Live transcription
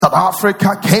South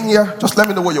Africa, Kenya. Just let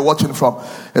me know where you're watching from.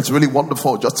 It's really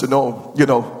wonderful just to know,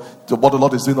 what the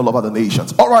Lord is doing all over the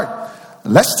nations. All right,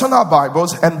 let's turn our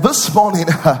Bibles. And this morning,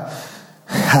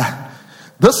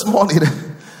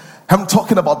 I'm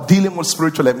talking about dealing with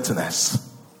spiritual emptiness.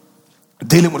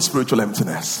 Dealing with spiritual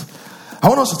emptiness. I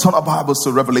want us to turn our Bibles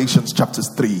to Revelation chapter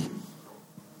 3.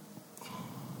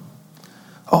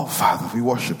 Oh, Father, we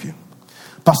worship you.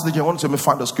 Pastor DJ, I want you to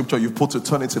find the scripture you've put to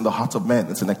turn it in the heart of man.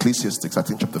 It's in Ecclesiastes, I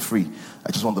think chapter 3.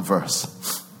 I just want the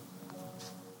verse.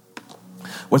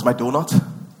 Where's my donut?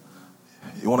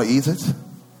 You want to eat it?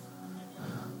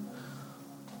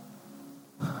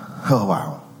 Oh,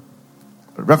 wow.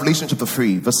 Revelation chapter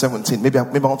 3, verse 17. Maybe I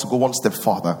want to go one step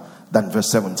farther than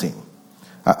verse 17.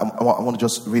 I want to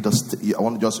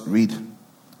just read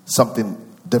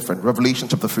something different. Revelation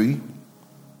chapter 3.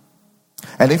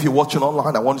 And if you're watching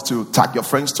online, I want you to tag your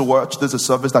friends to watch. There's a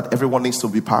service that everyone needs to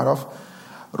be part of.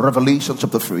 Revelation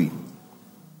chapter 3.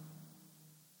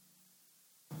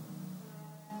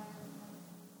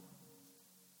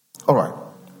 All right.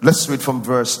 Let's read from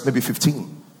verse maybe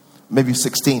 15, maybe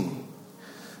 16,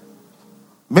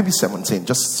 maybe 17,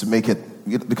 just to make it,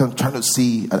 because I'm trying to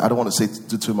see, I don't want to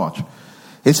say too much.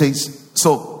 It says,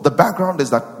 so the background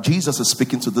is that Jesus is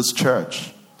speaking to this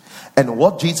church. And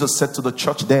what Jesus said to the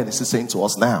church then is he's saying to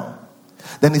us now.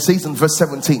 Then he says in verse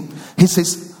 17, he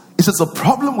says, the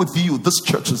problem with you, this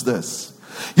church, is this.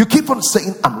 You keep on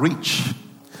saying, I'm rich.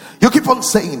 You keep on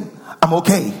saying, I'm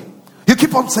okay. You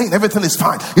keep on saying everything is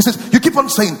fine. He says, you keep on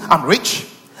saying, I'm rich.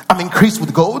 I'm increased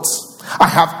with goats. I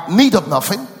have need of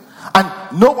nothing.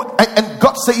 And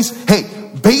God says,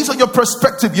 hey, based on your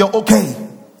perspective, you're okay.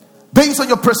 Based on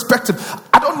your perspective,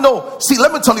 I don't know. See,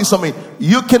 let me tell you something.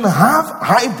 You can have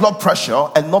high blood pressure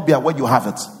and not be aware you have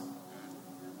it.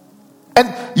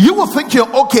 And you will think you're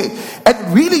okay.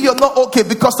 And really you're not okay,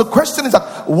 because the question is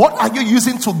that what are you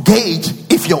using to gauge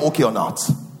if you're okay or not?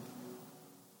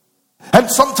 And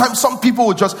sometimes some people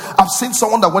will I've seen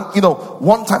someone that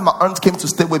one time my aunt came to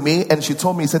stay with me and she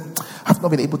told me, she said, I've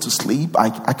not been able to sleep. I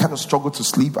kind of struggle to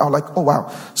sleep. I was like, oh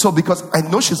wow. So because I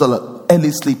know she's an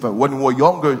early sleeper. When we were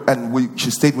younger and she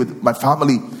stayed with my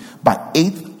family, by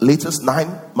 8, latest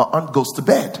 9, my aunt goes to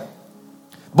bed.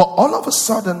 But all of a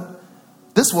sudden,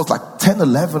 this was like 10,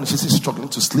 11. She's struggling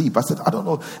to sleep. I said, I don't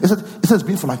know. He said, it's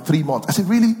been for like 3 months. I said,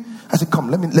 really? I said,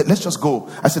 come, let's just go.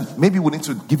 I said, maybe we need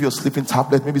to give you a sleeping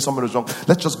tablet. Maybe something is wrong.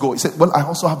 Let's just go. He said, well, I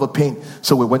also have a pain.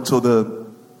 So we went to the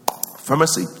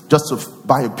pharmacy just to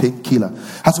buy a painkiller.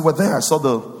 As we were there, I saw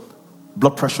the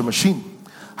blood pressure machine.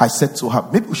 I said to her,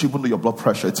 maybe we should even do your blood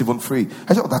pressure. It's even free.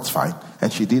 I said, oh, that's fine.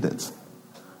 And she did it.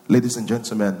 Ladies and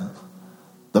gentlemen,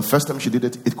 the first time she did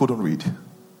it, it couldn't read.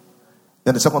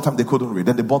 Then the second time they couldn't read.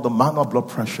 Then they bought the manual blood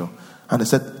pressure. And they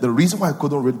said the reason why I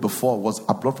couldn't read before was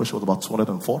our blood pressure was about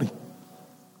 240.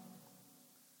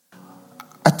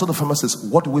 I told the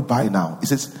pharmacist, what do we buy now? He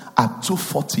says, at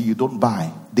 240 you don't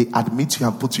buy. They admit you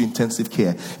and put you in intensive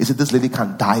care. He said, this lady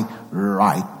can die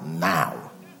right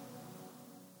now.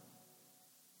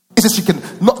 He said, she can,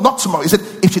 not tomorrow. He said,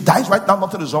 if she dies right now,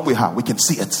 nothing is wrong with her. We can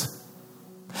see it.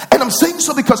 And I'm saying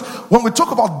so because when we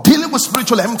talk about dealing with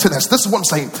spiritual emptiness, this is what I'm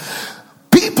saying.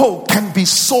 People can be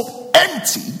so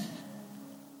empty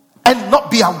and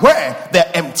not be aware they're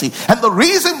empty. And the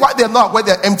reason why they're not aware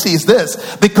they're empty is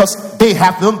this: because they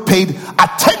haven't paid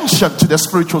attention to their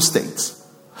spiritual states.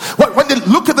 When they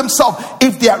look at themselves,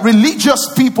 if they are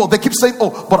religious people, they keep saying,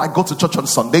 oh, but I go to church on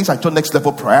Sundays, I join next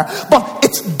level prayer. But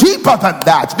it's deeper than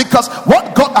that, because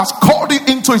what God has called you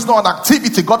into is not an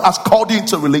activity. God has called you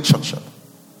into a relationship.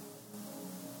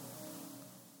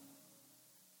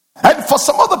 And for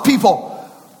some other people,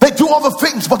 they do all the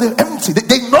things, but they're empty.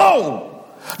 They know.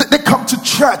 They come to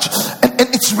church and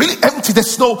it's really empty.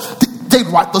 There's no, they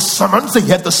write the sermons, they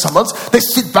hear the sermons, they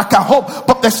sit back at home,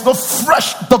 but there's no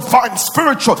fresh, divine,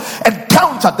 spiritual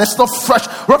encounter. There's no fresh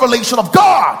revelation of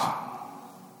God.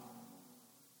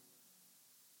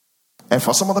 And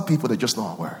for some other people, they're just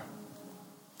not aware.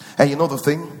 And you know the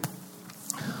thing?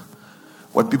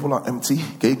 When people are empty,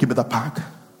 can you give me that pack?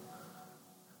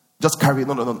 Just carry,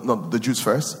 no, the juice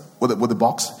first, with the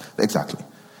box. Exactly.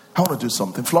 I want to do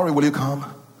something. Flory, will you come?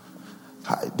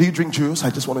 Hi, do you drink juice?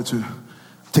 I just wanted to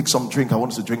take some drink. I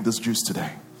wanted to drink this juice today.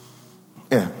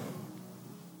 Yeah.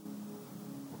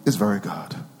 It's very good.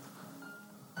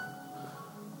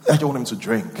 I don't want him to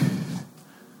drink.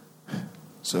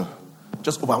 So,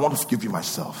 I want to give you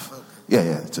myself.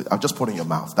 Yeah. I'll just put it in your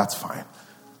mouth. That's fine.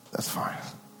 That's fine.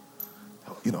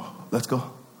 Let's go.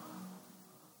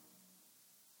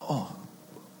 Oh,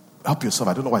 help yourself.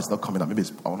 I don't know why it's not coming out. Maybe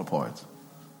I want to pour it.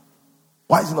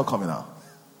 Why is it not coming out?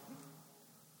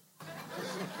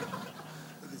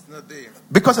 not there.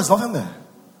 Because there's nothing there.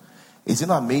 Isn't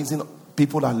it amazing?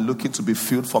 People are looking to be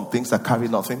filled from things that carry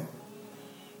nothing.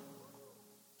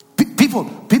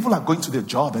 People are going to their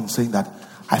job and saying that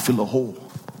I feel a hole.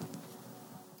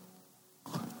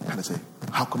 And they say,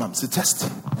 how come I'm still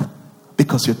testing?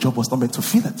 Because your job was not meant to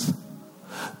fill it.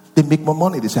 They make more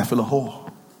money. They say I feel a hole.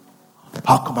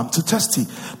 How come I'm too testy?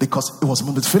 Because it was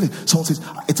meant to fill it. Someone says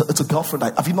it's a girlfriend.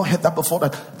 Have you not heard that before?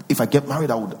 That if I get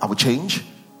married, I would change.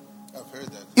 I've heard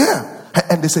that. Yeah.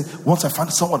 And they say, once I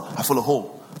find someone, I feel a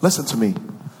hole. Listen to me.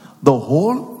 The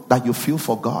hole that you feel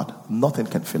for God, nothing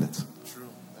can fill it. True.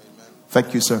 Amen.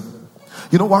 Thank you, sir.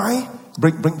 You know why?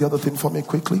 Bring the other thing for me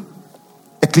quickly.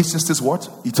 Ecclesiastes what?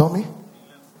 You tell me?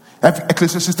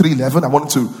 Ecclesiastes 3:11. I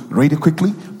want to read it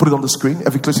quickly. Put it on the screen.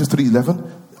 Ecclesiastes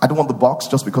 3:11. I don't want the box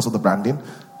just because of the branding.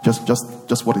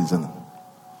 Just what is in it.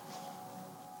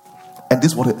 And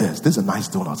this is what it is. This is a nice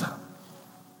donut.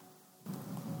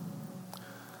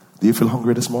 Do you feel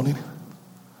hungry this morning?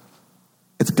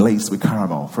 It's glazed with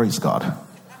caramel. Praise God.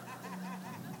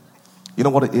 You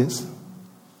know what it is?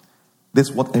 This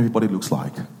is what everybody looks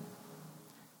like.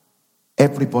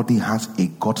 Everybody has a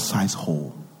God-sized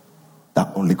hole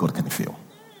that only God can fill.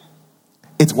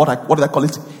 It's what did I call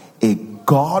it? A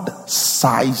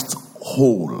God-sized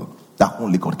hole that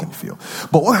only God can fill.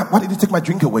 But why did you take my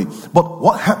drink away? But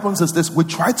what happens is this: we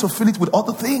try to fill it with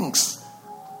other things.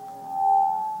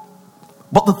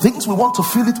 But the things we want to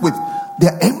fill it with,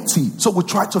 they're empty. So we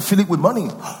try to fill it with money.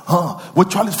 We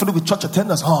try to fill it with church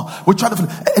attendance. We try to fill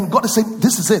it. And God is saying,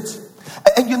 this is it.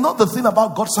 And you know the thing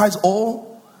about God-sized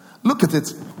hole? Look at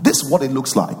it. This is what it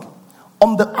looks like.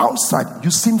 On the outside,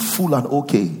 you seem full and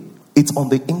okay. It's on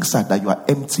the inside that you are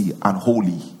empty and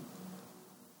holy.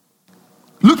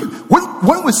 Look,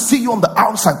 when we see you on the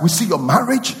outside, we see your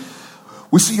marriage,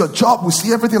 we see your job, we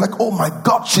see everything like, oh my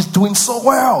God, she's doing so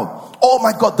well. Oh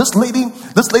my God, this lady,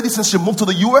 since she moved to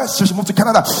the US, since she moved to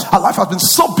Canada, her life has been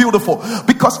so beautiful.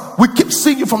 Because we keep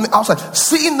seeing you from the outside.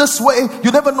 Seeing this way,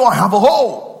 you never know I have a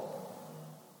hole.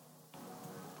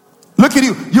 Look at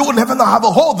you. You will never know I have a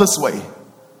hole this way.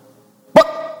 But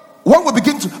when we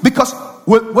begin to, because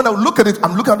when I look at it,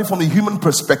 I'm looking at it from the human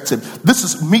perspective. This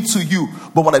is me to you.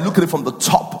 But when I look at it from the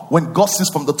top, when God sees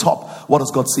from the top, what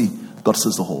does God see? God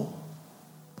sees the hole.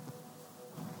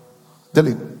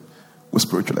 Dealing with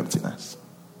spiritual emptiness.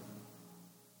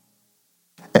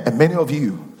 And many of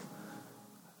you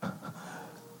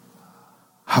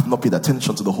have not paid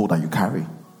attention to the hole that you carry.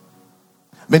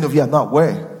 Many of you are not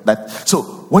aware that. So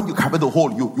when you carry the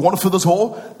hole, you want to fill this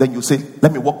hole, then you say,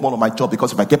 let me work more on my job,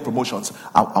 because if I get promotions,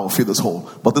 I'll fill this hole.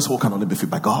 But this hole can only be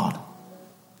filled by God.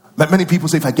 Many people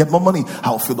say, if I get more money,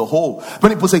 I'll fill the hole.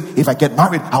 Many people say, if I get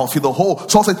married, I'll fill the hole.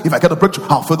 Some say, if I get a breakthrough,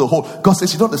 I'll fill the hole. God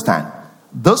says, you don't understand.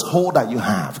 This hole that you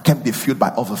have can't be filled by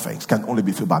other things, can only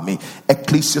be filled by me.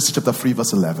 Ecclesiastes chapter 3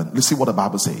 verse 11. Let's see what the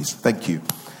Bible says. Thank you.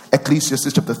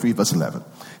 Ecclesiastes chapter 3 verse 11.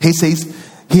 He says,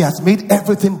 he has made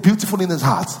everything beautiful in his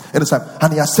heart.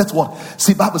 And he has set what?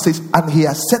 See, Bible says, and he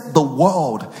has set the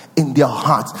world in their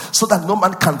hearts, so that no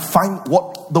man can find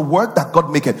what the word that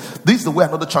God made it. This is the way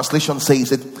another translation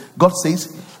says it. God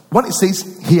says, when it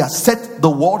says he has set the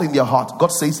world in their heart,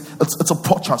 God says, it's a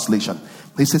poor translation.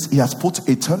 He says he has put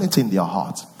eternity in their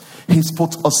heart. He's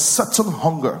put a certain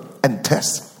hunger and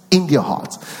thirst in their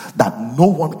heart that no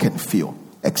one can feel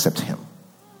except him.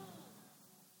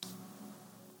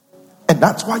 And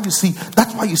that's why you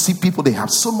see people, they have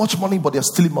so much money, but they're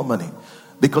stealing more money,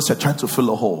 because they're trying to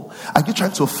fill a hole. Are you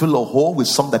trying to fill a hole with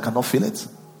some that cannot fill it?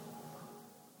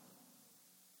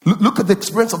 Look at the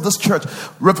experience of this church.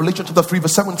 Revelation chapter 3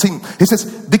 verse 17. He says,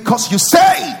 because you say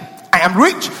I am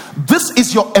rich, this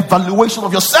is your evaluation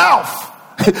of yourself.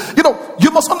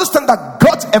 You must understand that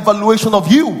God's evaluation of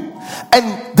you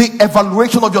and the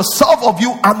evaluation of yourself of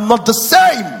you are not the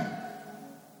same.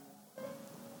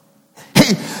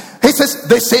 He says,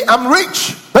 they say I'm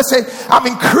rich. They say I'm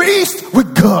increased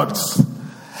with goods,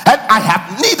 and I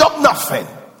have need of nothing.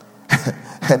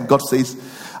 And God says,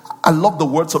 I love the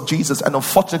words of Jesus, and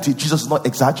unfortunately Jesus does not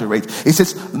exaggerate. He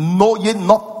says, no, you're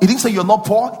not. He didn't say you're not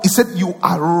poor. He said you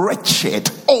are wretched.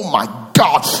 Oh my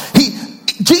God.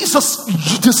 Jesus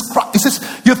described, he says,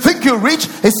 you think you're rich?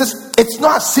 He says, it's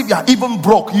not as if you are even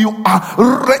broke. You are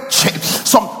wretched.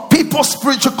 Some people's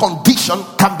spiritual condition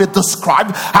can be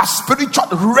described as spiritual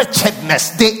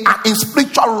wretchedness. They are in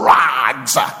spiritual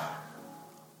rags.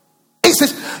 He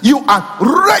says, you are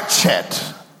wretched.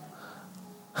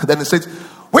 Then he says,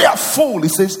 we are full. He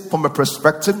says, from a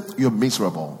perspective, you're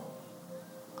miserable.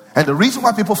 And the reason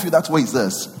why people feel that way is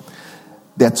this: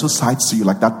 there are two sides to you,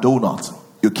 like that donut.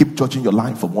 You keep judging your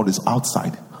life from what is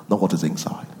outside, not what is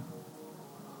inside.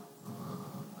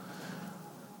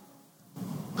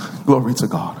 Glory to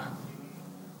God.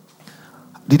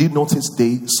 Did you notice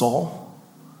Saul?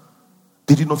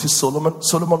 Did you notice Solomon?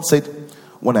 Solomon said,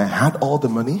 when I had all the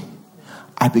money,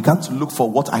 I began to look for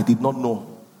what I did not know,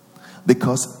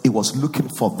 because it was looking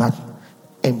for that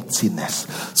emptiness.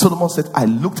 Solomon said, I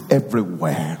looked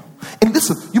everywhere. And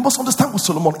listen, you must understand what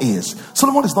Solomon is.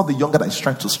 Solomon is not the younger that is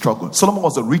trying to struggle. Solomon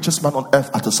was the richest man on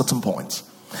earth at a certain point,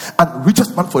 and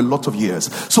richest man for a lot of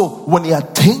years. So when he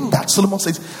attained that, Solomon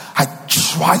says, I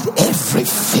tried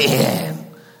everything.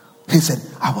 He said,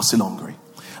 I was still hungry.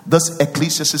 This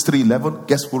Ecclesiastes 3:11,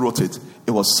 guess who wrote it?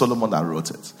 It was Solomon that wrote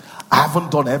it. I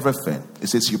haven't done everything. It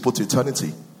says you put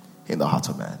eternity in the heart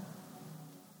of man.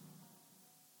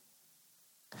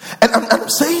 And I'm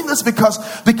saying this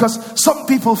because some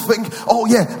people think, oh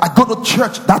yeah, I go to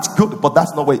church, that's good, but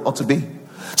that's not where it ought to be.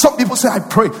 Some people say, I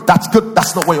pray, that's good,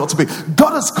 that's not where it ought to be.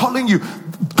 God is calling you.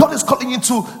 God is calling you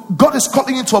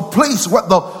into a place where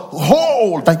the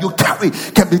hole that you carry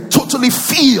can be totally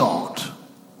filled.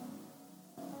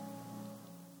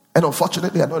 And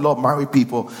unfortunately, I know a lot of married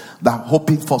people that are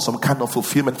hoping for some kind of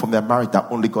fulfillment from their marriage that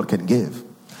only God can give.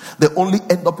 They only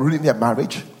end up ruining their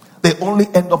marriage. They only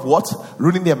end up what?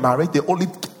 Ruining their marriage. They only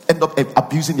end up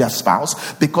abusing their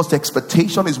spouse, because the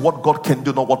expectation is what God can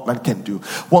do, not what man can do.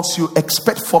 Once you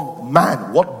expect from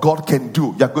man what God can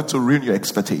do, you're going to ruin your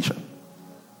expectation.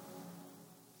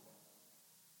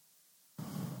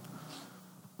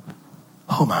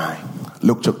 Oh my.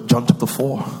 Look, John chapter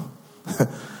 4.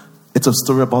 It's a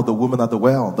story about the woman at the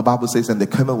well. The Bible says, and there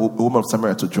came a woman of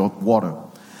Samaria to draw water.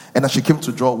 And as she came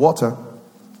to draw water,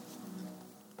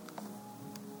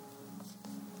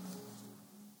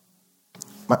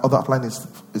 my other outline is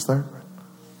there?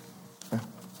 Yeah.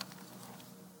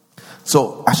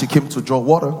 So as she came to draw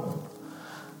water,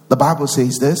 the Bible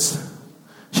says this.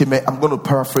 I'm going to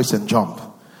paraphrase and jump.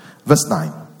 Verse 9.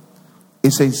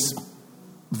 It says,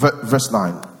 verse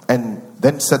 9. And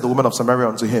then said the woman of Samaria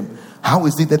unto him, how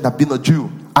is it then that being a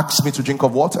Jew asks me to drink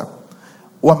of water?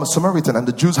 Oh, I'm a Samaritan, and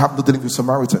the Jews have no dealing with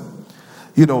Samaritan.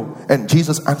 And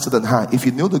Jesus answered unto her, if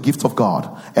you know the gift of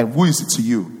God, and who is it to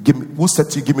you? Who said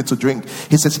to you, give me to drink?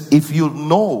 He says, if you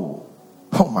know.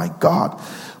 Oh my God.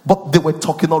 But they were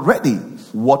talking already.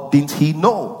 What didn't he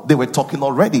know? They were talking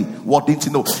already. What didn't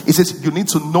he know? He says, you need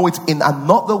to know it in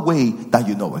another way that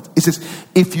you know it. He says,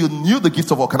 if you knew the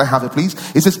gift of God, can I have it please?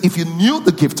 He says, if you knew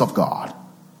the gift of God,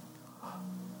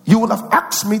 you would have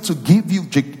asked me to give you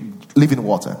living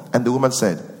water. And the woman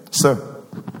said, sir,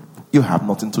 you have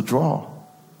nothing to draw.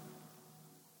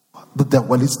 The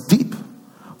well is deep.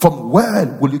 From where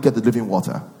will you get the living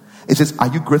water? It says, are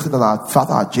you greater than our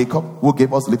father Jacob, who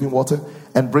gave us living water?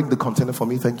 And bring the container for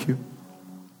me, thank you.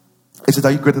 It says,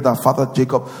 are you greater than our father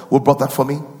Jacob, who brought that for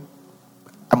me?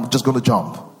 I'm just going to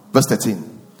jump. Verse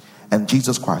 13. And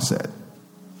Jesus Christ said,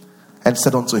 and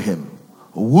said unto him,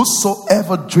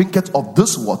 whosoever drinketh of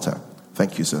this water,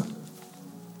 thank you, sir.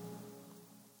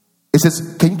 It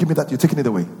says, can you give me that? You're taking it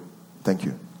away. Thank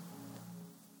you.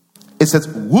 It says,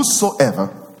 whosoever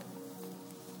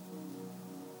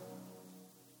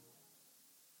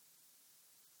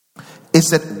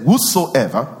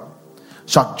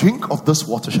shall drink of this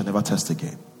water shall never thirst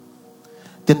again.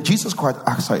 Then Jesus Christ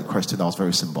asked her a question that was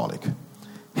very symbolic.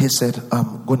 He said,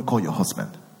 go and call your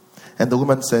husband. And the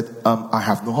woman said, I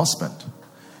have no husband.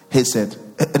 He said,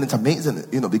 and it's amazing,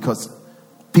 because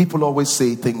people always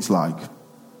say things like,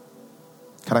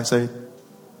 can I say it?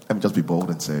 Let me just be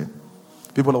bold and say it.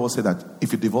 People always say that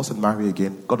if you divorce and marry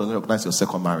again, God doesn't recognize your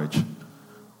second marriage.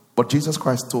 But Jesus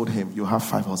Christ told him, you have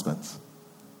 5 husbands.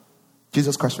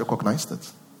 Jesus Christ recognized it.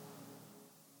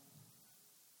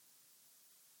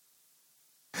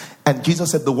 And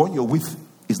Jesus said, the one you're with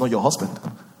is not your husband.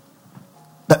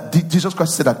 That Jesus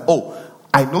Christ said that,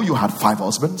 I know you had 5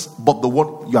 husbands, but the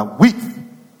one you are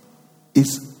with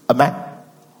is a man,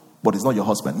 but it's not your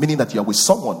husband. Meaning that you are with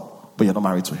someone, but you're not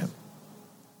married to him.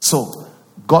 So,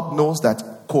 God knows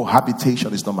that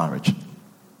cohabitation is not marriage.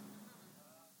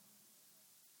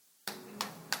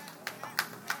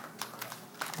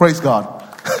 Praise God.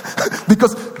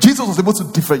 Because Jesus was able to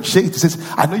differentiate. He says,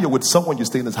 I know you're with someone, you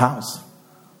stay in his house,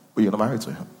 but you're not married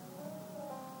to him.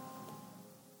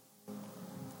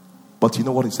 But you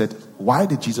know what he said? Why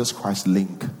did Jesus Christ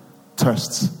link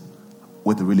thirsts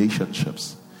with the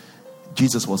relationships?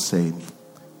 Jesus was saying,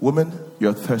 woman,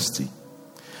 you're thirsty.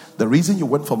 The reason you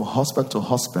went from husband to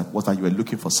husband was that you were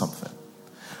looking for something.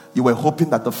 You were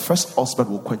hoping that the first husband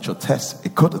will quench your thirst. He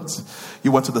couldn't.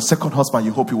 You went to the second husband,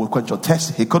 you hope he will quench your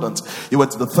thirst. He couldn't. You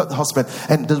went to the third husband.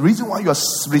 And the reason why you are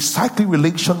recycling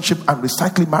relationship and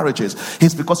recycling marriages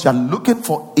is because you are looking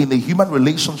for, in a human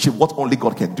relationship, what only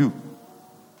God can do.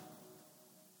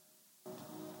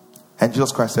 And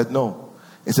Jesus Christ said, no.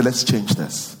 He said, let's change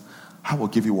this. I will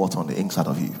give you water on the inside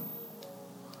of you.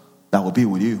 That will be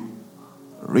with you.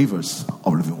 Rivers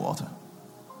of living water.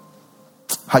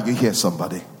 How you hear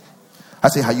somebody? I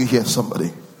say, how you hear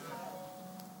somebody?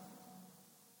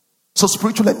 So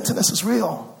spiritual emptiness is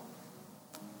real.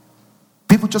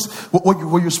 People just,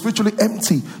 when you're spiritually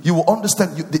empty, you will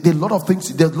understand. There are a lot of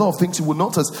things. There are a lot of things you will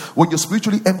notice when you're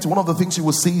spiritually empty. One of the things you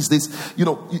will see is this. You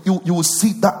will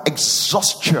see that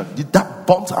exhaustion, that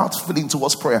burnt out feeling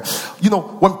towards prayer.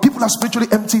 When people are spiritually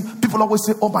empty, people always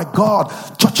say, "Oh my God,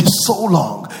 church is so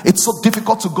long. It's so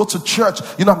difficult to go to church.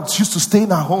 I'm used to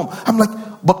staying at home." I'm like,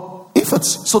 but if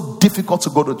it's so difficult to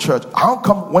go to church, how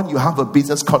come when you have a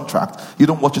business contract, you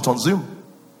don't watch it on Zoom?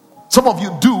 Some of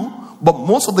you do. But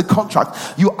most of the contract,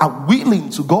 you are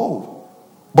willing to go.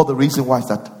 But the reason why is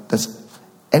that there's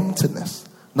emptiness.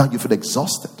 Now you feel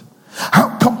exhausted.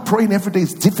 How come praying every day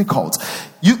is difficult?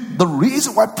 The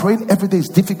reason why praying every day is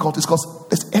difficult is because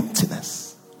there's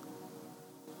emptiness.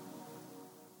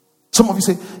 Some of you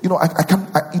say, I can't,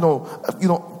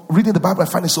 reading the Bible, I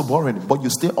find it so boring. But you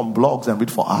stay on blogs and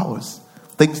read for hours.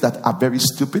 Things that are very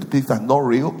stupid, things that are not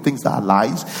real, things that are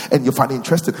lies. And you find it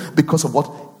interesting because of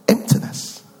what?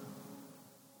 Emptiness.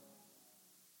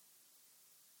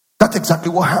 That's exactly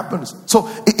what happens. So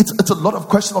it's a lot of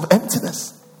question of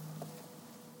emptiness.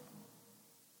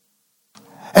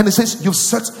 And it says you've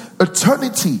set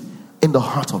eternity in the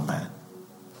heart of man.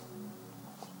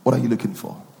 What are you looking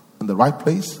for? In the right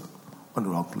place or in the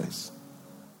wrong place?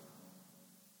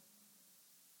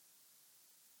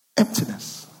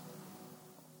 Emptiness.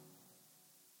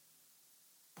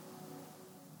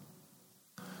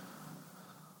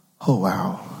 Oh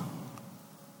wow.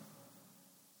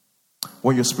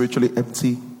 When you're spiritually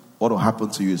empty, what will happen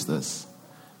to you is this.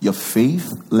 Your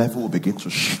faith level will begin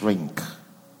to shrink.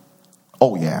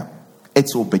 Oh yeah. It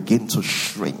will begin to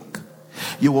shrink.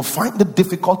 You will find it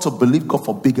difficult to believe God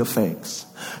for bigger things.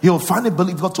 You will find it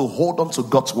difficult to hold on to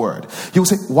God's word. You will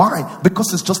say, why?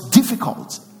 Because it's just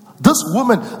difficult. This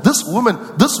woman,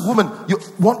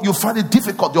 you find it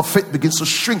difficult. Your faith begins to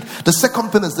shrink. The second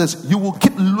thing is this: you will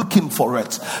keep looking for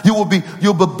it. You'll be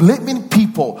blaming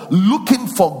people, looking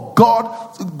for God,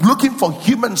 looking for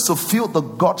humans to fill the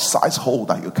God-sized hole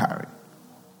that you carry.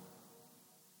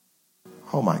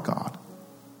 Oh my God.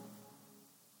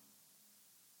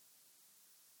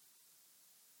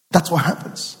 That's what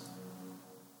happens.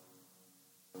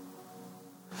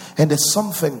 And there's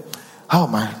something, oh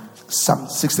my, Psalm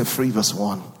 63 verse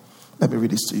 1. Let me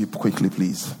read this to you quickly,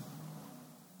 please.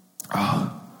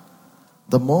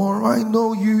 The more I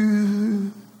know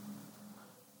you,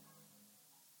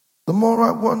 the more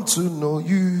I want to know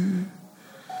you,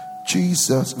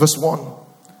 Jesus. Verse 1.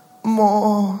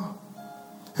 More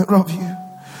of you.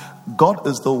 God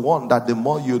is the one that the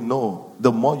more you know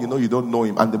you don't know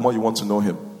him, and the more you want to know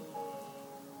him.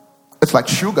 It's like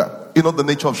sugar. You know the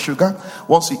nature of sugar?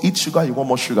 Once you eat sugar, you want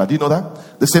more sugar. Do you know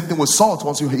that? The same thing with salt.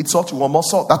 Once you eat salt, you want more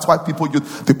salt. That's why they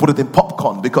put it in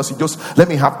popcorn, because you just let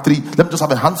me just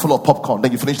have a handful of popcorn,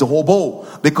 then you finish the whole bowl,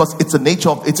 because it's a nature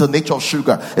of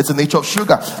sugar. It's a nature of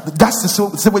sugar. That's the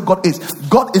same way God is.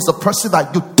 God is the person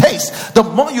that you taste. The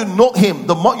more you know him,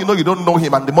 the more you know you don't know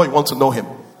him, and the more you want to know him.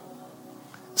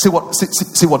 See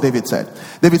what David said.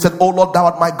 David said, "Oh Lord, thou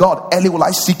art my God. Early will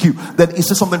I seek you." Then he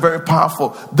said something very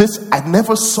powerful. I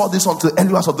never saw this until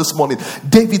early hours of this morning.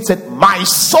 David said, "My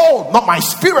soul," not my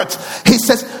spirit. He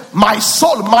says, "My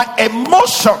soul, my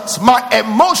emotions."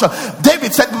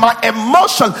 David said, "My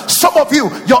emotion." Some of you,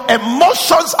 your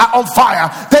emotions are on fire.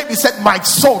 David said, "My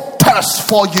soul thirsts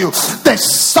for you." There's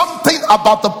something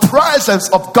about the presence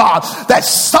of God. There's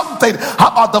something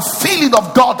about the feeling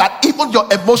of God that even your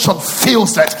emotion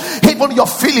feels it. Even your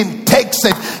feeling takes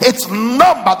it. It's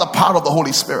not by the power of the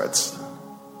Holy Spirit.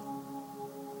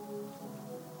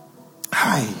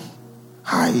 Hi.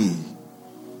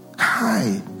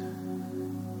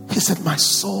 He said, "My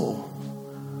soul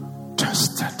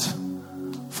thirsted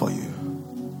for you."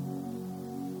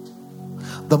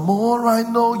 The more I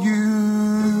know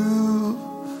you,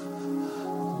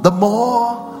 the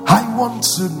more I want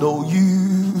to know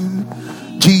you,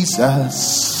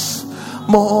 Jesus.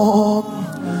 More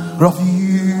of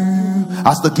you,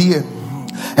 as the deer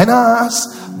and as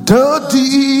the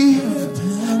deep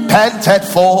panted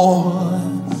for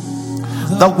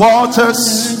the waters,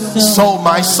 so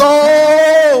my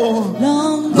soul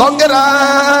longeth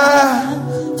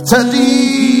after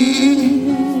thee.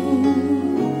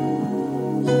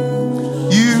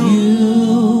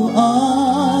 You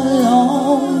alone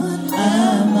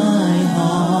are my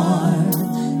heart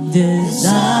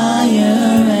desire,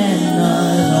 and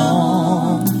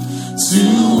alone to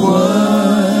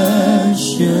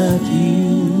worship you.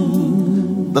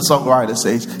 The songwriter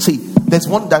says, see, there's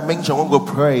one dimension when we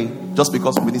pray just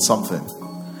because we need something.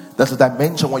 There's a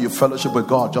dimension when you fellowship with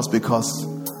God just because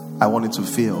I want it to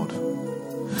feel.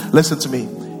 Listen to me.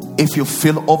 If you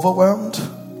feel overwhelmed,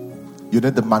 you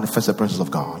need the manifested presence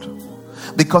of God.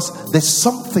 Because there's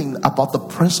something about the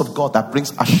presence of God that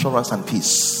brings assurance and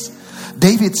peace.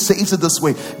 David says it this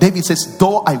way. David says,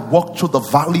 though I walk through the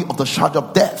valley of the shadow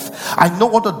of death, I know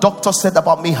what the doctor said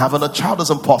about me having a child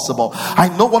is impossible. I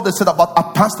know what they said about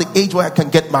I passed the age where I can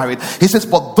get married. He says,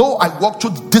 but though I walk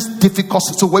through this difficult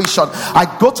situation,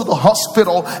 I go to the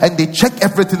hospital and they check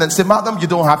everything and say, madam, you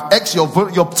don't have X, your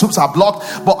tubes are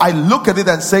blocked. But I look at it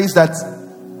and says that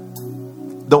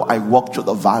though I walk through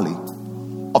the valley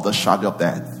of the shadow of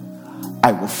death,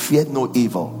 I will fear no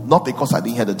evil. Not because I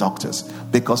didn't hear the doctors,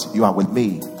 because you are with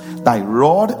me. Thy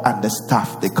rod and the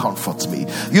staff, they comfort me.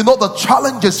 You know the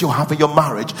challenges you have in your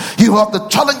marriage. You have the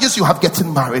challenges you have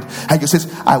getting married. And you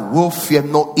says, I will fear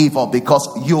no evil because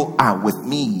you are with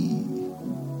me.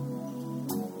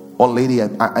 One lady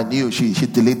I knew, she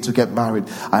delayed to get married.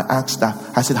 I asked her,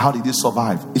 I said, how did you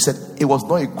survive? He said, it was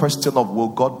not a question of will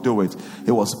God do it.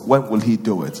 It was when will he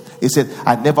do it? He said,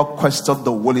 I never questioned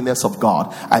the willingness of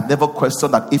God. I never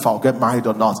questioned that if I'll get married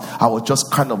or not. I was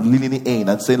just kind of leaning in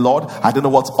and saying, Lord, I don't know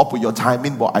what's up with your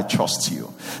timing, but I trust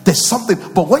you. There's something,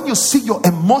 but when you see your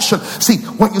emotion,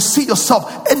 when you see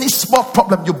yourself, any small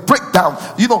problem, you break down.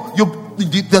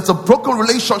 There's a broken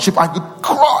relationship and you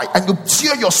cry and you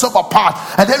tear yourself apart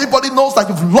and everybody knows that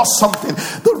you've lost something.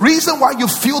 The reason why you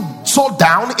feel so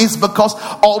down is because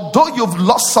although you've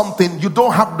lost something, you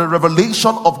don't have the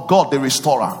revelation of God, the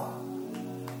restorer.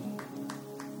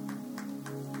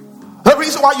 The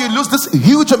reason why you lose this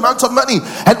huge amount of money,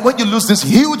 and when you lose this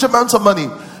huge amount of money,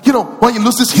 when you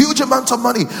lose this huge amount of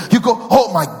money, you go,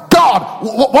 oh my God,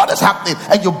 what is happening?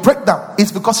 And you break down.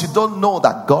 It's because you don't know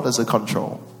that God is in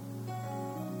control.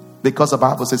 Because the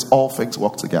Bible says all things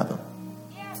work together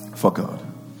for God.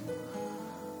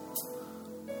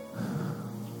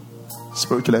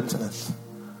 Spiritual emptiness.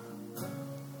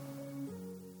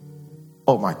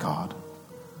 Oh my God.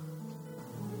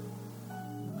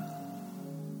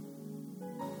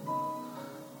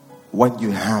 When you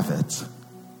have it,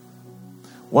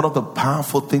 one of the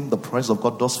powerful things the presence of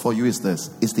God does for you is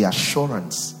this, is the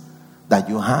assurance that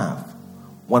you have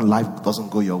when life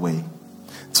doesn't go your way.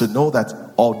 To know that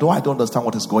although I don't understand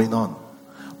what is going on,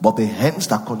 but the hands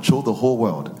that control the whole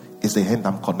world is the hand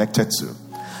I'm connected to.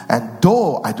 And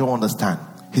though I don't understand,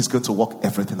 he's going to work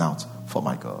everything out for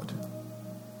my God.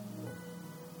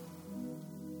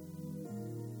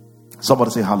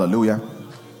 Somebody say hallelujah.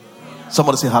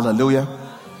 Somebody say hallelujah.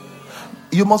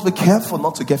 You must be careful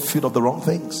not to get filled of the wrong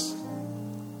things.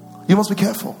 You must be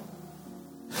careful.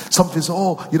 Some people say,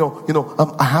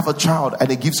 I have a child,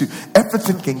 and it gives you,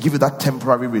 everything can give you that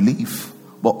temporary relief,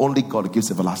 but only God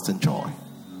gives everlasting joy.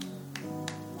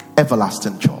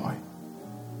 Everlasting joy.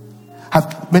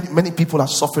 Many people are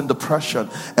suffering depression,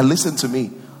 and listen to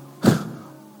me.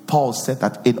 Paul said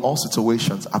that in all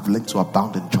situations I've learned to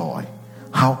abound in joy.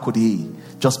 How could he?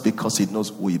 Just because he knows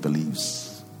who he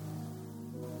believes.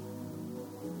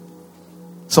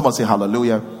 Someone say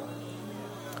hallelujah.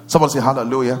 Someone say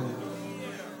hallelujah.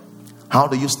 How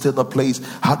do you stay in a place?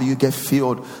 How do you get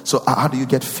filled? So how do you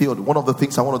get filled? One of the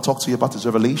things I want to talk to you about is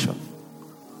revelation.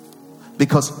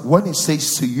 Because when he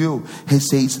says to you, he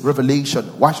says revelation.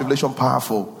 Why is revelation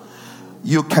powerful?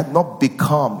 You cannot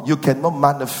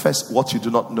manifest what you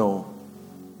do not know.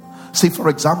 See, for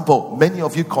example, many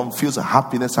of you confuse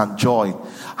happiness and joy.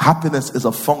 Happiness is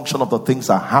a function of the things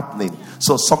that are happening.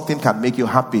 So something can make you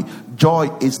happy.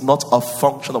 Joy is not a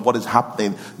function of what is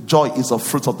happening. Joy is a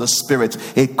fruit of the Spirit.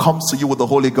 It comes to you with the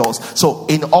Holy Ghost. So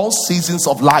in all seasons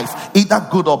of life, either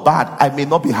good or bad, I may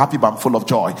not be happy, but I'm full of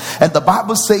joy. And the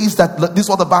Bible says that, this is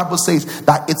what the Bible says,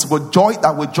 that it's with joy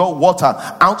that we draw water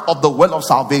out of the well of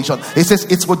salvation. It says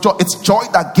it's with joy. It's joy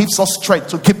that gives us strength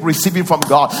to keep receiving from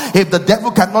God. If the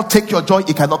devil cannot take your joy,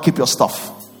 he cannot keep your stuff.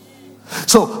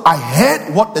 So I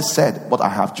heard what they said, but I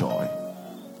have joy.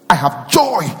 I have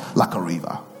joy like a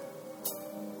river.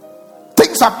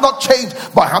 Things have not changed,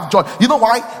 but I have joy. You know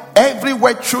why?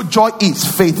 Everywhere true joy is,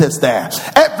 faith is there.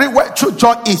 Everywhere true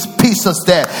joy is, peace is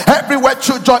there. Everywhere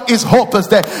true joy is, hope is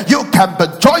there. You can be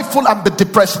joyful and be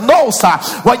depressed. No, sir.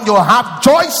 When you have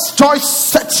joy, joy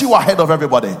sets you ahead of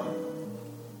everybody.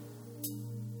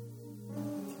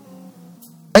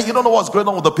 And you don't know what's going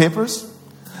on with the papers.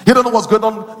 You don't know what's going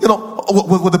on,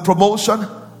 with the promotion.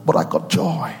 But I got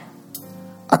joy.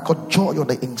 I got joy on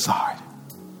the inside.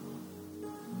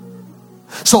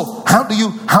 So how do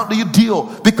you deal?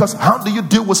 Because how do you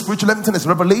deal with spiritual emptiness?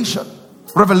 Revelation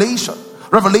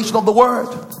of the word.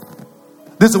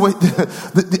 This is the way.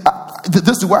 This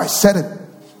is the way I said it.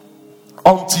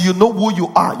 Until you know who you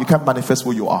are, you can manifest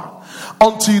who you are.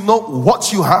 Until you know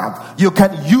what you have, you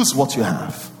can use what you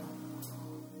have.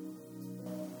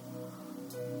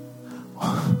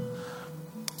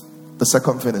 The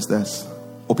second thing is this: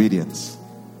 obedience.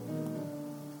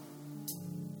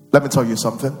 Let me tell you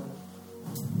something.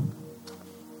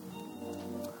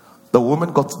 The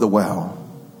woman got to the well,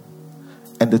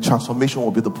 and the transformation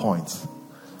will be the point.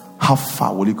 How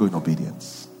far will you go in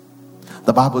obedience?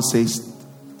 The Bible says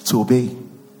to obey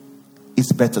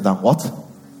is better than what?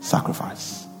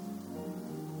 Sacrifice.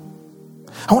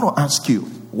 I want to ask you,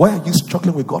 why are you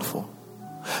struggling with God for?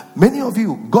 Many of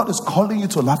you, God is calling you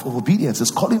to a life of obedience. He's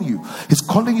calling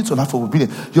you to a life of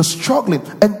obedience. You're struggling,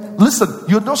 and listen,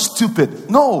 you're not stupid.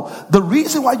 No, the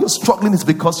reason why you're struggling is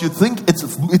because you think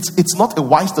it's not a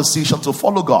wise decision to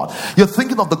follow God. You're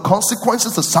thinking of the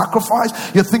consequences, the sacrifice.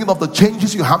 You're thinking of the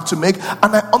changes you have to make,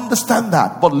 and I understand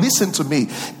that. But listen to me: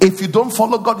 if you don't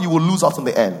follow God, you will lose out in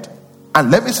the end. And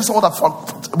let me say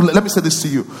let me say this to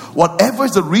you: whatever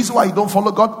is the reason why you don't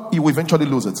follow God, you will eventually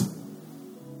lose it.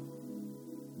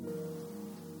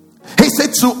 He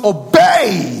said to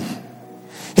obey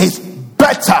is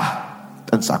better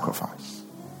than sacrifice.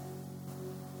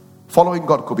 Following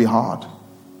God could be hard.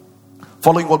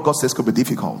 Following what God says could be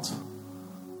difficult.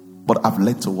 But I've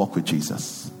learned to walk with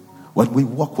Jesus. When we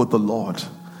walk with the Lord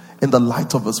in the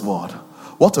light of His word,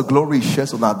 what a glory He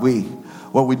shares on our way.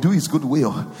 When we do His good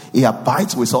will, He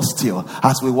abides with us still.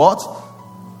 As we what?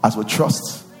 As we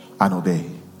trust and obey.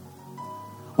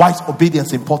 Why is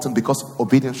obedience important? Because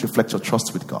obedience reflects your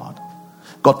trust with God.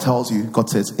 God tells you, God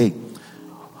says, hey,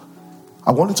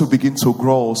 I want you to begin to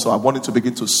grow, so I want you to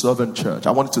begin to serve in church.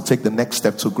 I want you to take the next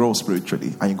step to grow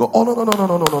spiritually. And you go, oh, no.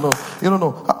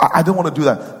 I don't want to do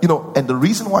that. And the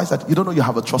reason why is that you don't know you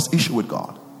have a trust issue with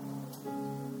God.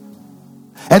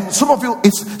 And some of you,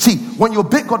 when you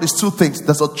obey God, there's two things.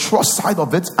 There's a trust side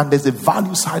of it, and there's a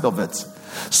value side of it.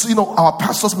 So, our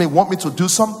pastors may want me to do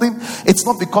something. It's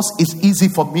not because it's easy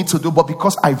for me to do, but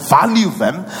because I value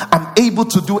them. I'm able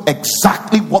to do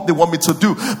exactly what they want me to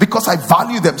do because I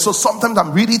value them. So sometimes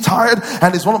I'm really tired,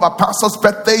 and it's one of our pastors'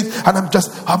 birthdays, and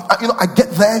I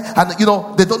get there, and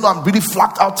they don't know I'm really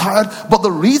flat out tired. But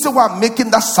the reason why I'm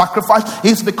making that sacrifice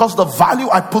is because the value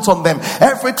I put on them.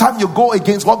 Every time you go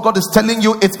against what God is telling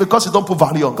you, it's because you don't put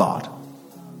value on God.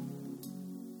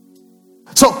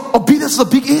 So obedience is a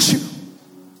big issue.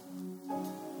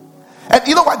 And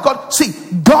you know what,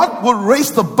 God will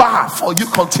raise the bar for you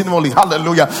continually.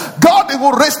 Hallelujah. God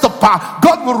will raise the bar.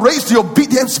 God will raise the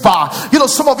obedience bar.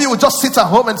 Some of you will just sit at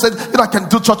home and say, I can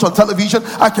do church on television.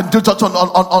 I can do church on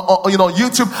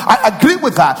YouTube. I agree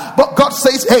with that. But God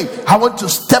says, hey, I want to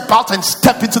step out and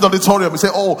step into the auditorium and say,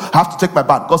 oh, I have to take my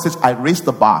bar. God says, I raise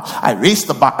the bar. I raise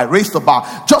the bar. I raise the bar.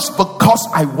 Just because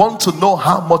I want to know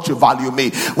how much you value me.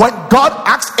 When God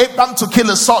asked Abraham to kill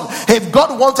his son, if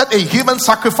God wanted a human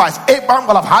sacrifice, Abraham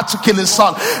would have had to kill his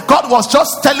son. God was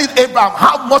just telling Abraham,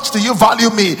 how much do you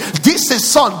value me? This is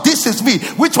son, this is me.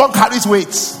 Which one carries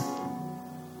weight?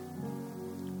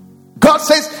 God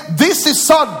says, this is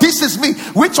son, this is me.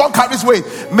 Which one carries weight?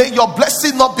 May your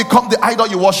blessing not become the idol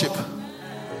you worship.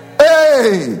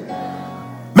 Hey!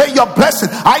 May your blessing.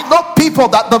 I know people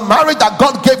that the marriage that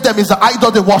God gave them is the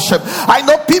idol they worship. I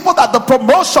know people that the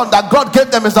promotion that God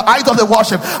gave them is the idol they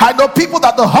worship. I know people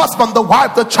that the husband, the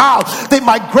wife, the child, the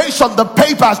migration, the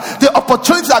papers, the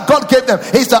opportunities that God gave them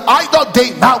is the idol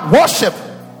they now worship.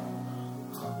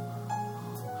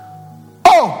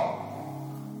 Oh!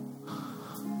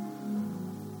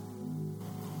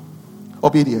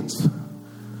 Obedience.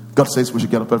 God says we should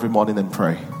get up every morning and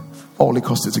pray. All it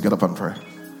costs is to get up and pray.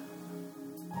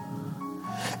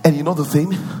 And you know the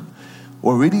thing?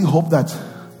 We really hope that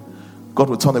God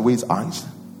will turn away his eyes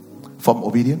from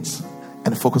obedience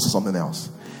and focus on something else.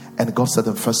 And God said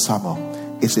in 1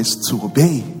 Samuel, it says to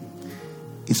obey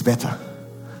is better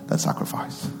than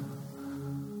sacrifice.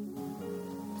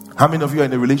 How many of you are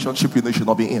in a relationship you know you should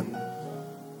not be in?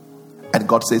 And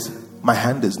God says, my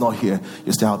hand is not here.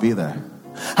 You say, I'll be there.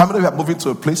 How many of you are moving to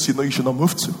a place you know you should not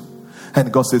move to?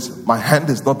 And God says, my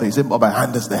hand is not there. He said, but my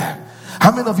hand is there. How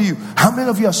many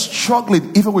of you are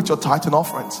struggling even with your tithe and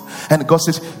offerings? And God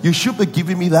says, you should be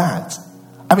giving me that.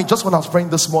 Just when I was praying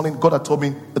this morning, God had told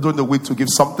me during the week to give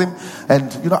something.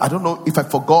 And, I don't know if I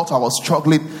forgot, I was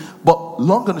struggling. But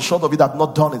long and short of it, I've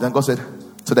not done it. And God said,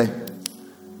 today.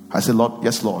 I said, Lord,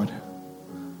 yes, Lord.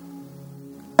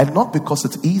 And not because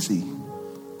it's easy.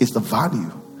 It's the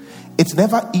value. it's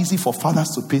never easy for fathers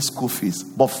to pay school fees,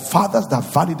 but fathers that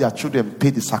value their children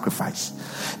pay the sacrifice.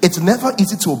 It's never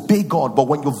easy to obey God, but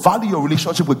when you value your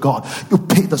relationship with God, you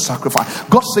pay the sacrifice.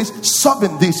 God says, serve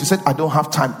in this. You said, I don't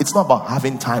have time. It's not about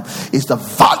having time. It's the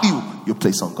value you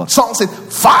place on God. Someone said,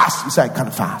 fast. You say, I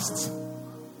can't fast.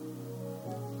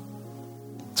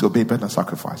 To obey better than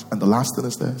sacrifice. And the last thing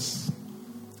is this.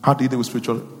 How do you deal with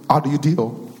spiritual? How do you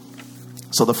deal?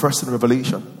 So the first in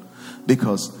Revelation,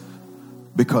 because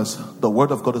the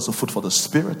word of God is a food for the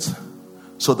spirit.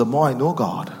 So the more I know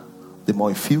God, the more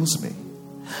it fills me.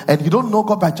 And you don't know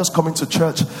God by just coming to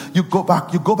church. You go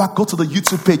back, go to the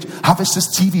YouTube page,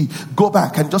 Harvest TV, go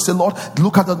back and just say, Lord,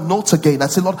 look at the notes again. I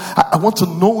say, Lord, I want to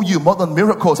know you more than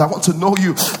miracles. I want to know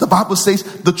you. The Bible says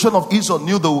the children of Israel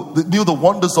knew the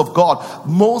wonders of God.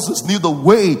 Moses knew the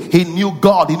way. He knew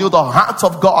God. He knew the heart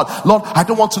of God. Lord, I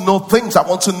don't want to know things. I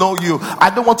want to know you.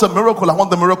 I don't want a miracle. I want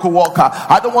the miracle worker.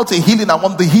 I don't want a healing. I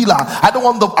want the healer. I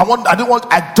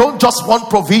don't just want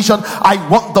provision. I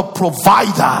want the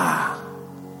provider.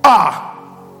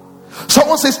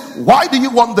 Someone says, why do you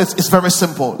want this? It's very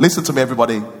simple. Listen to me,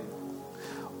 everybody.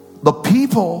 The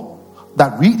people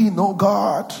that really know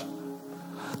God,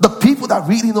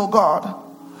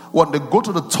 when they go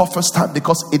to the toughest time,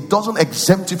 because it doesn't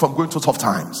exempt you from going through tough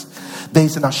times, there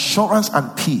is an assurance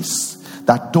and peace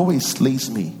that though he slays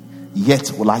me,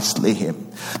 yet will I slay him.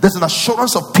 There's an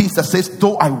assurance of peace that says,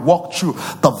 though I walk through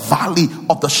the valley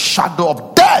of the shadow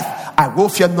of death, I will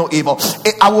fear no evil.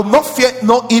 I will not fear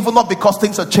no evil, not because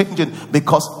things are changing,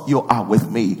 because you are with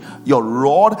me. Your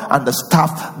rod and the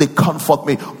staff, they comfort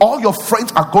me. All your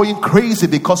friends are going crazy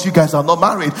because you guys are not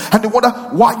married, and they wonder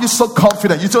why you're so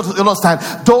confident. You don't understand.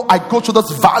 Though I go through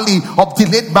this valley of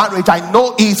delayed marriage, I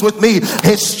know he's with me.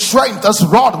 His strength, his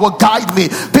rod will guide me.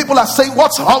 People are saying,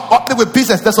 what's happening with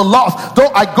business? There's a loss. Though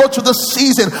I go through the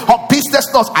season of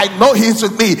business loss, I know he's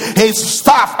with me. His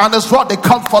staff and his rod, they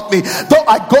comfort me. Though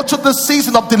I go through the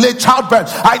season of delayed childbirth,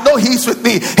 I know he's with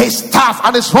me. His staff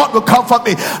and his rod will comfort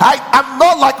me. I am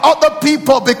not like other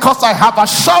people because I have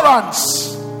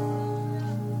assurance.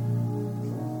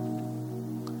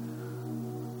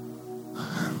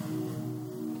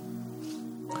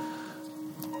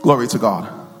 Glory to God.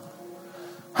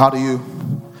 How do you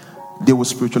deal with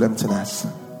spiritual emptiness?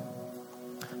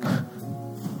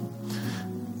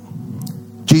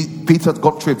 Peter had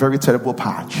gone through a very terrible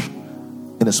patch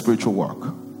in a spiritual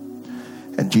work.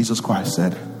 And Jesus Christ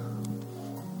said,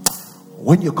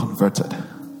 when you're converted,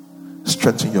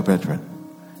 strengthen your brethren.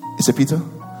 He said, Peter,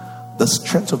 the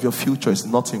strength of your future is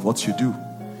not in what you do.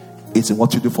 It's in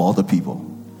what you do for other people.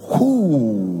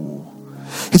 Ooh.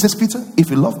 He says, Peter, if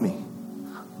you love me,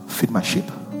 feed my sheep.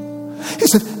 He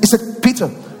said, Peter,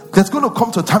 there's going to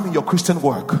come to a time in your Christian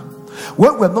work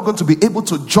where we're not going to be able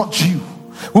to judge you.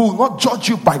 We will not judge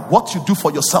you by what you do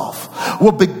for yourself.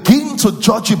 We'll begin to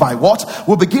judge you by what?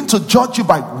 We'll begin to judge you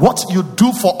by what you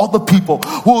do for other people.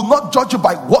 We will not judge you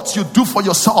by what you do for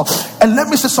yourself. And let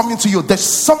me say something to you. There's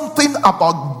something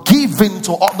about giving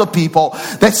to other people.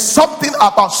 There's something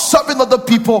about serving other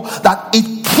people that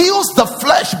it kills the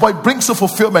flesh, but it brings you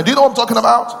fulfillment. Do you know what I'm talking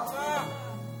about?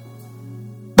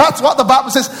 That's what the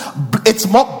Bible says. It's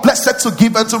more blessed to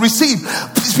give than to receive.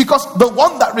 It's because the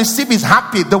one that receives is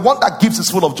happy. The one that gives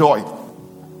is full of joy.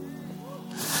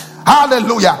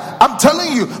 Hallelujah. I'm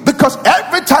telling you, because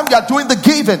every time you are doing the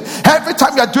giving, every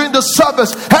time you are doing the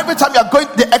service, every time you are going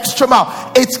the extra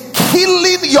mile, it's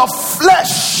killing your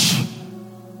flesh.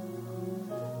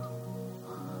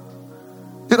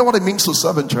 You know what it means to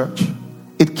serve in church?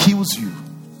 It kills you.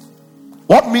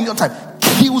 1 million times.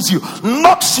 Kills you,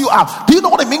 knocks you out. Do you know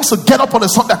what it means to get up on a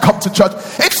Sunday and come to church?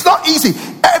 It's not easy.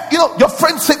 You know, your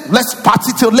friends say, let's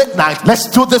party till late night. Let's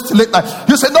do this till late night.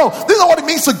 You say, no. Do you know what it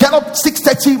means to get up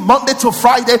 6:30 Monday to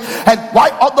Friday, and why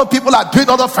other people are doing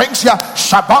other things here?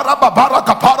 Shabara babara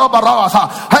kapara barasa.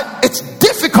 And it's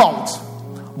difficult,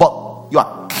 but you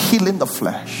are killing the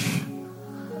flesh.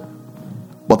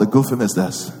 But the good thing is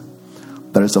this: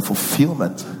 there is a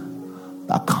fulfillment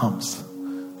that comes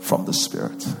from the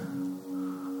Spirit.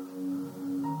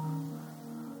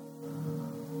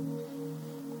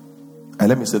 And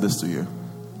let me say this to you.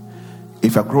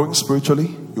 If you're growing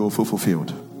spiritually, you will feel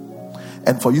fulfilled.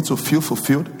 And for you to feel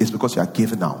fulfilled is because you are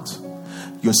giving out.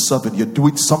 You're serving. You're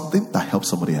doing something that helps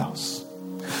somebody else.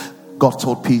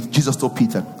 Jesus told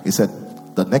Peter, he said,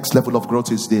 the next level of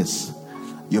growth is this.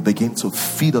 You begin to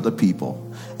feed other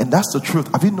people. And that's the truth.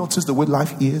 Have you noticed the way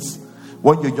life is?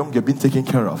 When you're young, you're being taken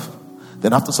care of.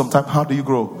 Then after some time, how do you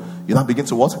grow? You now begin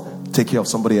to what? Take care of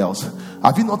somebody else.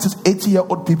 Have you noticed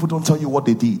 80-year-old people don't tell you what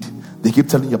they did? They keep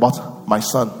telling you about my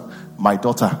son, my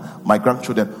daughter, my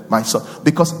grandchildren, my son.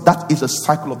 Because that is a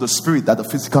cycle of the spirit that the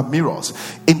physical mirrors.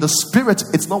 In the spirit,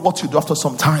 it's not what you do after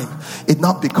some time. It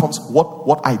now becomes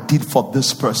what I did for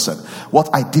this person, what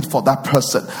I did for that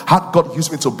person, how God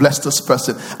used me to bless this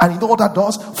person. And you know what that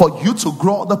does? For you to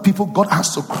grow other people, God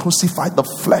has to crucify the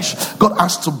flesh. God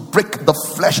has to break the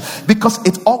flesh. Because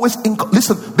it's always,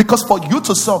 listen, because for you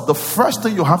to serve, the first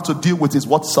thing you have to deal with is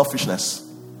what? Selfishness.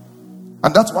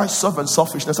 And that's why serve and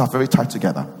selfishness are very tied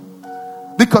together.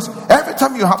 Because every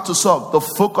time you have to serve, the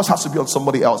focus has to be on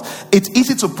somebody else. It's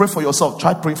easy to pray for yourself.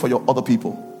 Try praying for your other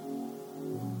people.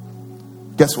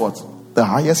 Guess what? The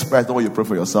highest prayer is not when you pray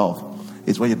for yourself.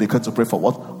 It's when you begin to pray for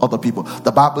what? Other people.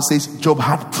 The Bible says Job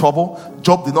had trouble.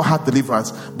 Job did not have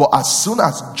deliverance. But as soon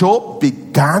as Job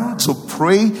began to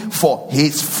pray for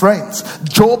his friends,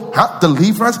 Job had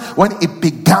deliverance. When it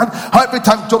began, every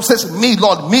time Job says, me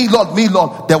Lord, me Lord, me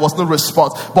Lord, there was no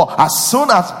response. But as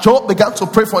soon as Job began to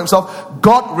pray for himself,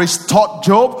 God restored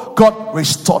Job. God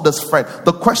restored his friend.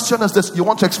 The question is this: you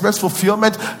want to express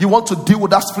fulfillment? You want to deal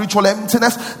with that spiritual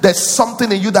emptiness? There's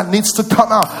something in you that needs to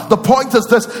come out. The point is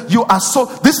this: you are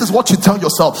this is what you tell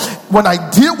yourself. When I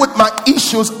deal with my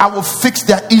issues, I will fix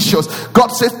their issues. God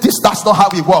says that's not how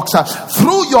it works.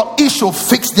 Through your issue,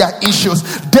 fix their issues.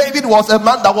 David was a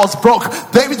man that was broke.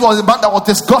 David was a man that was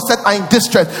disgusted and in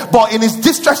distress. But in his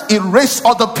distress, he raised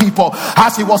other people.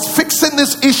 As he was fixing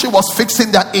this issue, was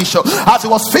fixing their issue. As he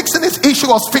was fixing his issue,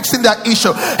 was fixing their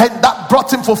issue. And that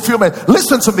brought him fulfillment.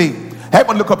 Listen to me.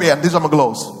 Everyone look up here, and these are my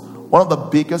glows. One of the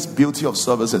biggest beauty of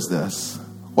service is this: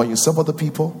 when you serve other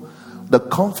people, the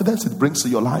confidence it brings to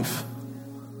your life,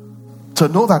 to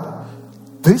know that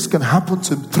this can happen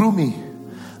through me,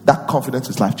 that confidence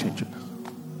is life-changing.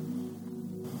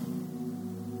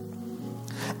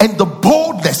 And the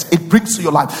boldness it brings to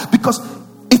your life, because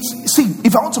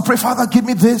if I want to pray, Father, give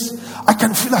me this, I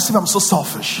can feel as if I'm so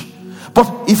selfish.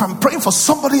 But if I'm praying for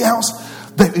somebody else,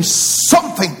 there is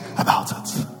something about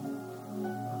it.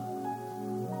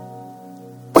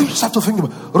 But you just have to think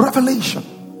about revelation,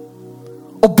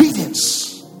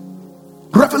 obedience,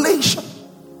 revelation.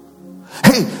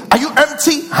 Hey, are you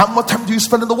empty? How much time do you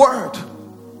spend in the Word?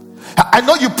 I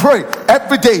know you pray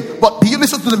every day, but do you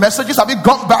listen to the messages? Have you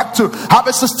gone back to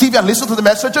Harvest TV and listen to the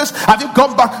messages? Have you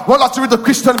gone back? Want to read the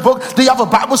Christian book? Do you have a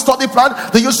Bible study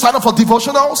plan? Do you sign up for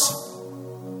devotionals?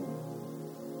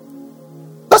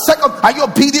 The second, are you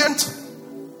obedient?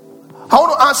 I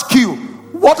want to ask you,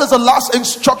 what is the last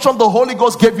instruction the Holy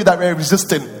Ghost gave you that you're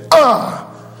resisting?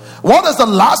 What is the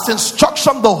last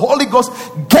instruction the Holy Ghost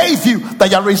gave you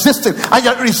that you're resisting? And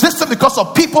you're resisting because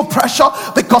of people pressure,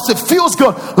 because it feels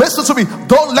good. Listen to me.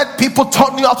 Don't let people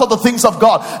turn you out of the things of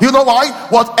God. You know why?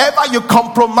 Whatever you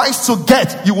compromise to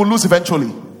get, you will lose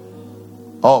eventually.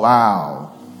 Oh,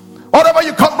 wow. Whatever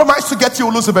you compromise to get, you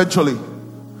will lose eventually.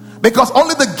 Because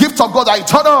only the gifts of God are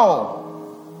eternal.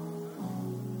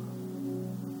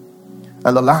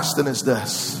 And the last thing is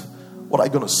this: what are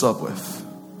you going to serve with?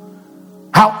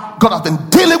 How God has been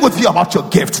dealing with you about your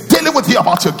gift, dealing with you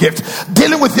about your gift,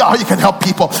 dealing with you how you can help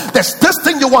people. There's this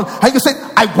thing you want, and you say,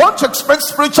 I want to experience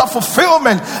spiritual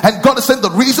fulfillment. And God is saying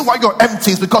the reason why you're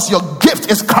empty is because your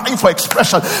gift is crying for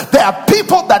expression. There are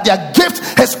people that their gift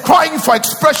is crying for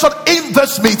expression in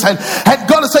this meeting, and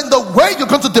God is saying the way you're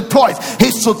going to deploy it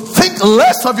is to think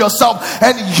less of yourself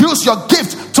and use your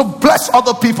gift to bless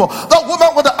other people. The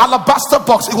woman with the alabaster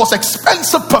box, it was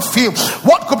expensive perfume.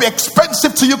 What could be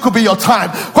expensive to you could be your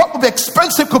time. What could be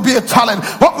expensive could be your talent.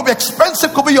 What could be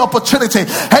expensive could be your opportunity.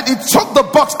 And he took the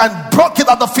box and broke it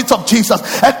at the feet of Jesus,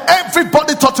 and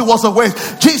everybody thought it was a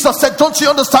waste. Jesus said, don't you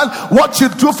understand? What you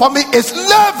do for me is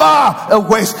never a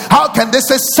waste. How can they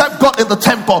say serve God in the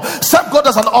temple, serve God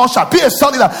as an usher, be a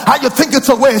soldier, and you think it's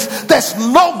a waste? There's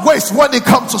no waste when it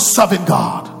comes to serving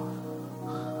God.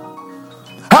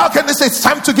 How can they say it's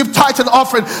time to give tithe and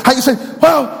offering, and you say,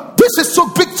 well, this is so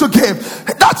big to give?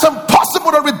 That's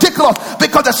impossible and ridiculous,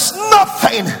 because there's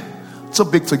nothing too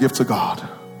big to give to God.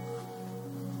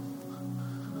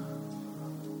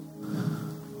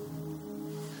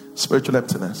 Spiritual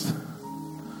emptiness.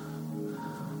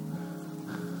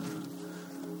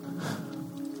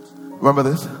 Remember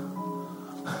this?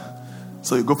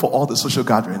 So you go for all the social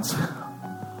gatherings.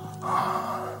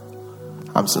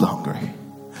 I'm still hungry.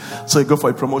 So you go for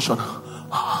a promotion.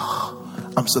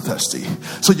 I'm still thirsty.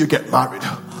 So you get married.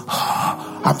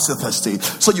 I'm still thirsty.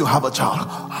 So you have a child.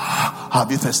 I'll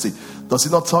be thirsty. Does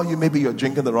it not tell you maybe you're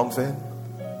drinking the wrong thing?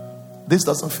 This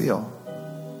doesn't feel.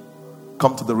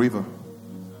 Come to the river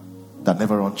that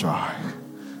never runs dry.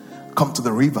 Come to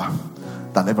the river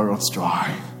that never runs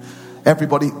dry.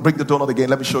 Everybody, bring the donut again.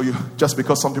 Let me show you. Just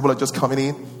because some people are just coming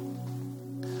in.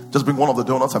 Just bring one of the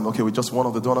donuts. I'm okay with just one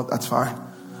of the donuts. That's fine.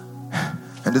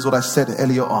 And this is what I said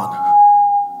earlier on.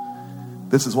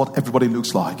 This is what everybody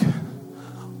looks like.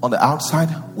 On the outside,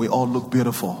 we all look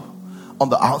beautiful. On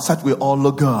the outside, we all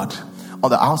look good. On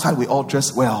the outside, we all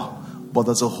dress well. But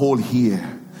there's a hole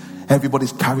here.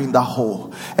 Everybody's carrying that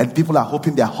hole. And people are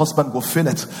hoping their husband will fill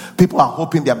it. People are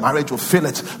hoping their marriage will fill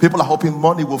it. People are hoping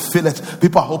money will fill it.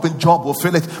 People are hoping job will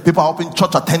fill it. People are hoping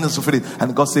church attendance will fill it.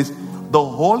 And God says, the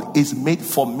hole is made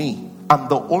for me. I'm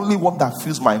the only one that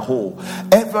fills my hole.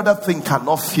 Every other thing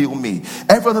cannot fill me.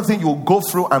 Every other thing you will go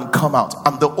through and come out.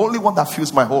 I'm the only one that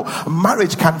fills my hole.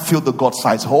 Marriage can't fill the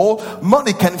God-sized hole.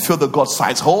 Money can't fill the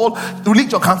God-sized hole.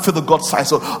 Religion can't fill the God-sized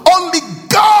hole. Only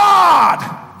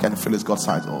God can fill his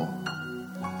God-sized hole.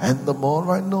 And the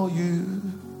more I know you,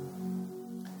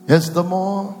 yes, the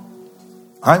more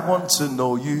I want to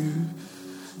know you,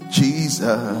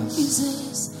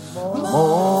 Jesus.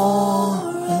 More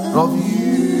of you.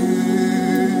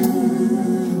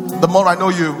 The more I know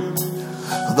you,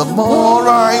 the more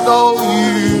I know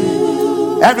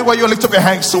you. Everywhere you lift up your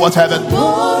hands towards heaven. The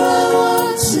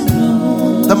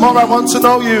more I want to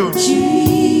know you,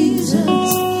 Jesus.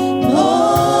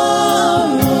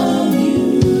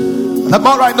 The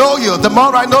more I know you, the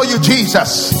more I know you,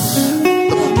 Jesus.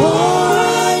 The more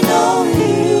I know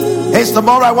you, it's the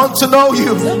more I want to know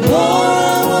you. the more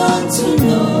I want to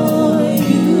know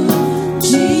you,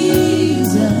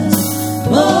 Jesus.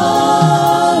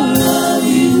 More of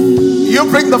you. You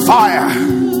bring the fire.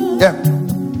 Yeah,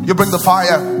 you bring the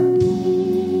fire.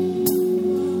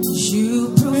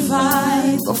 You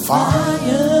provide The fire.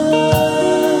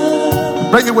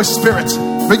 Bring it with spirit.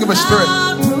 Bring it with spirit.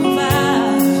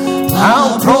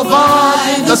 I'll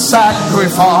provide the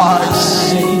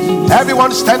sacrifice.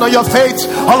 Everyone stand on your feet.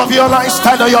 All of you online,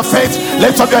 stand on your feet.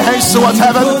 Lift up your hands towards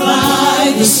heaven.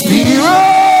 the Spirit.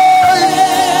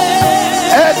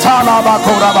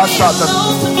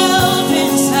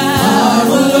 I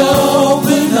will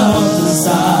open up the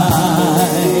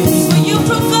side. You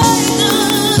provide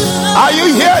Are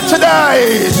you here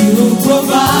today? You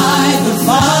provide the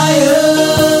fire.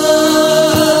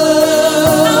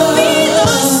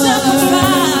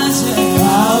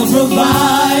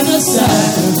 Provide the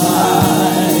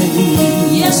sacrifice.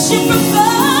 Yes, you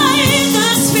provide the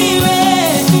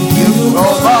spirit. You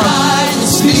provide the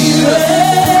spirit.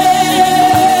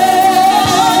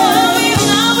 I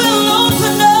will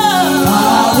open up. I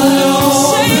will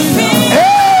open up.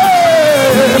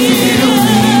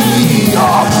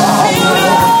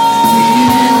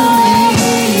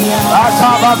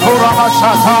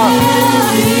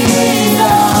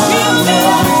 Fill me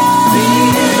up.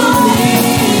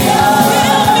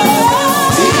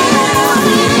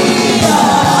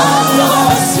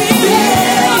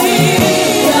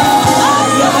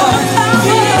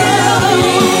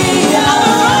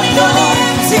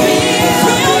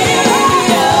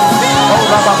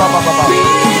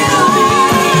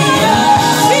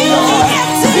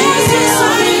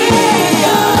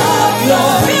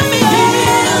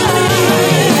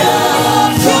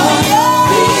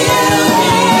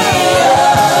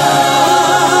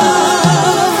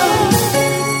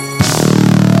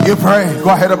 You pray. Go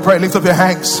ahead and pray. Lift up your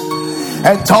hands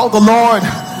and tell the Lord,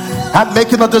 I'm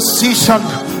making a decision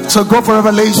to go for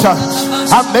revelation.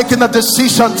 I'm making a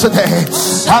decision today.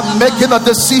 I'm making a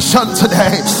decision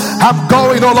today. I'm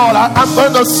going, oh Lord, I'm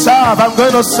going to serve. I'm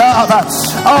going to serve.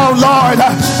 Oh Lord,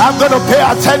 I'm going to pay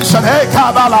attention. Hey,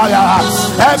 Kabalaya.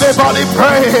 Everybody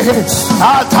pray.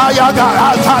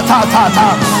 Atayaga, atatata.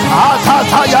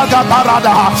 Atatayaga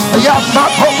barada.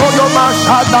 Yamakoko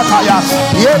yomashadataya.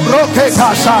 Yebroke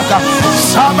kashaka.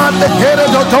 Saman the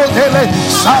Keredo Totele.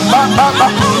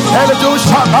 Sababa. Eledu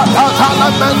Shabata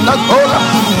Lamanda.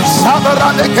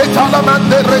 Sabarane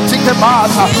Ketalamande Retike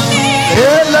Basa.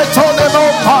 Eletonemo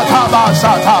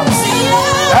Patabasata.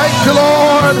 Thank you,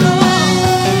 Lord.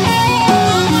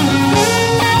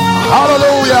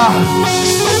 Hallelujah.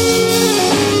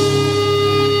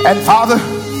 And Father,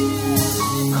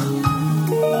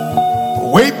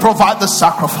 we provide the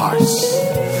sacrifice.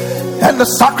 And the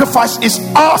sacrifice is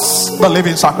us, the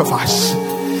living sacrifice.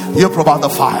 You provide the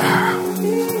fire.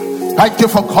 Thank you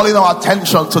for calling our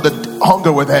attention to the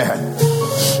hunger within.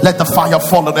 Let the fire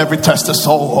fall on every tested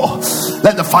soul.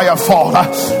 Let the fire fall.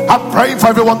 I'm praying for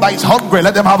everyone that is hungry.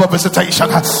 Let them have a visitation.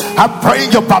 I'm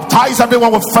praying you baptize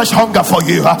everyone with fresh hunger for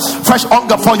you. Fresh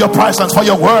hunger for your presence, for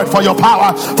your word, for your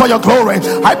power, for your glory.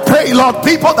 I pray, Lord,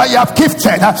 people that you have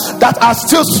gifted that are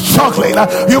still struggling,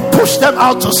 you push them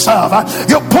out to serve.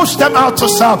 You push them out to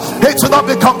serve. It will not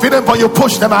be convenient, but you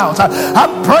push them out.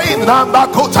 I'm praying,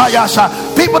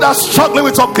 People that are struggling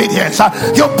with obedience,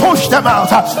 you push them out.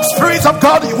 Spirit of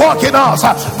God, you walk in us,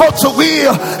 both to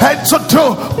will and to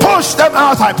do. Push them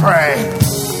out, I pray.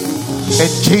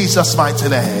 In Jesus' mighty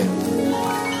name.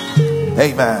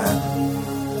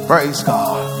 Amen. Praise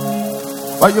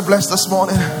God. Are you blessed this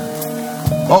morning?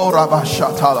 Oh, God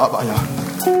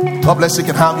bless you.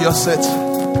 Can have your seat.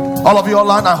 All of you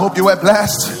online, I hope you were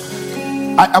blessed.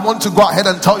 I want to go ahead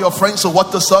and tell your friends to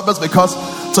watch the service, because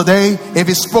today, if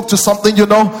he spoke to something,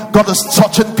 God is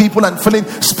touching people and feeling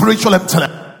spiritual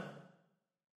emptiness.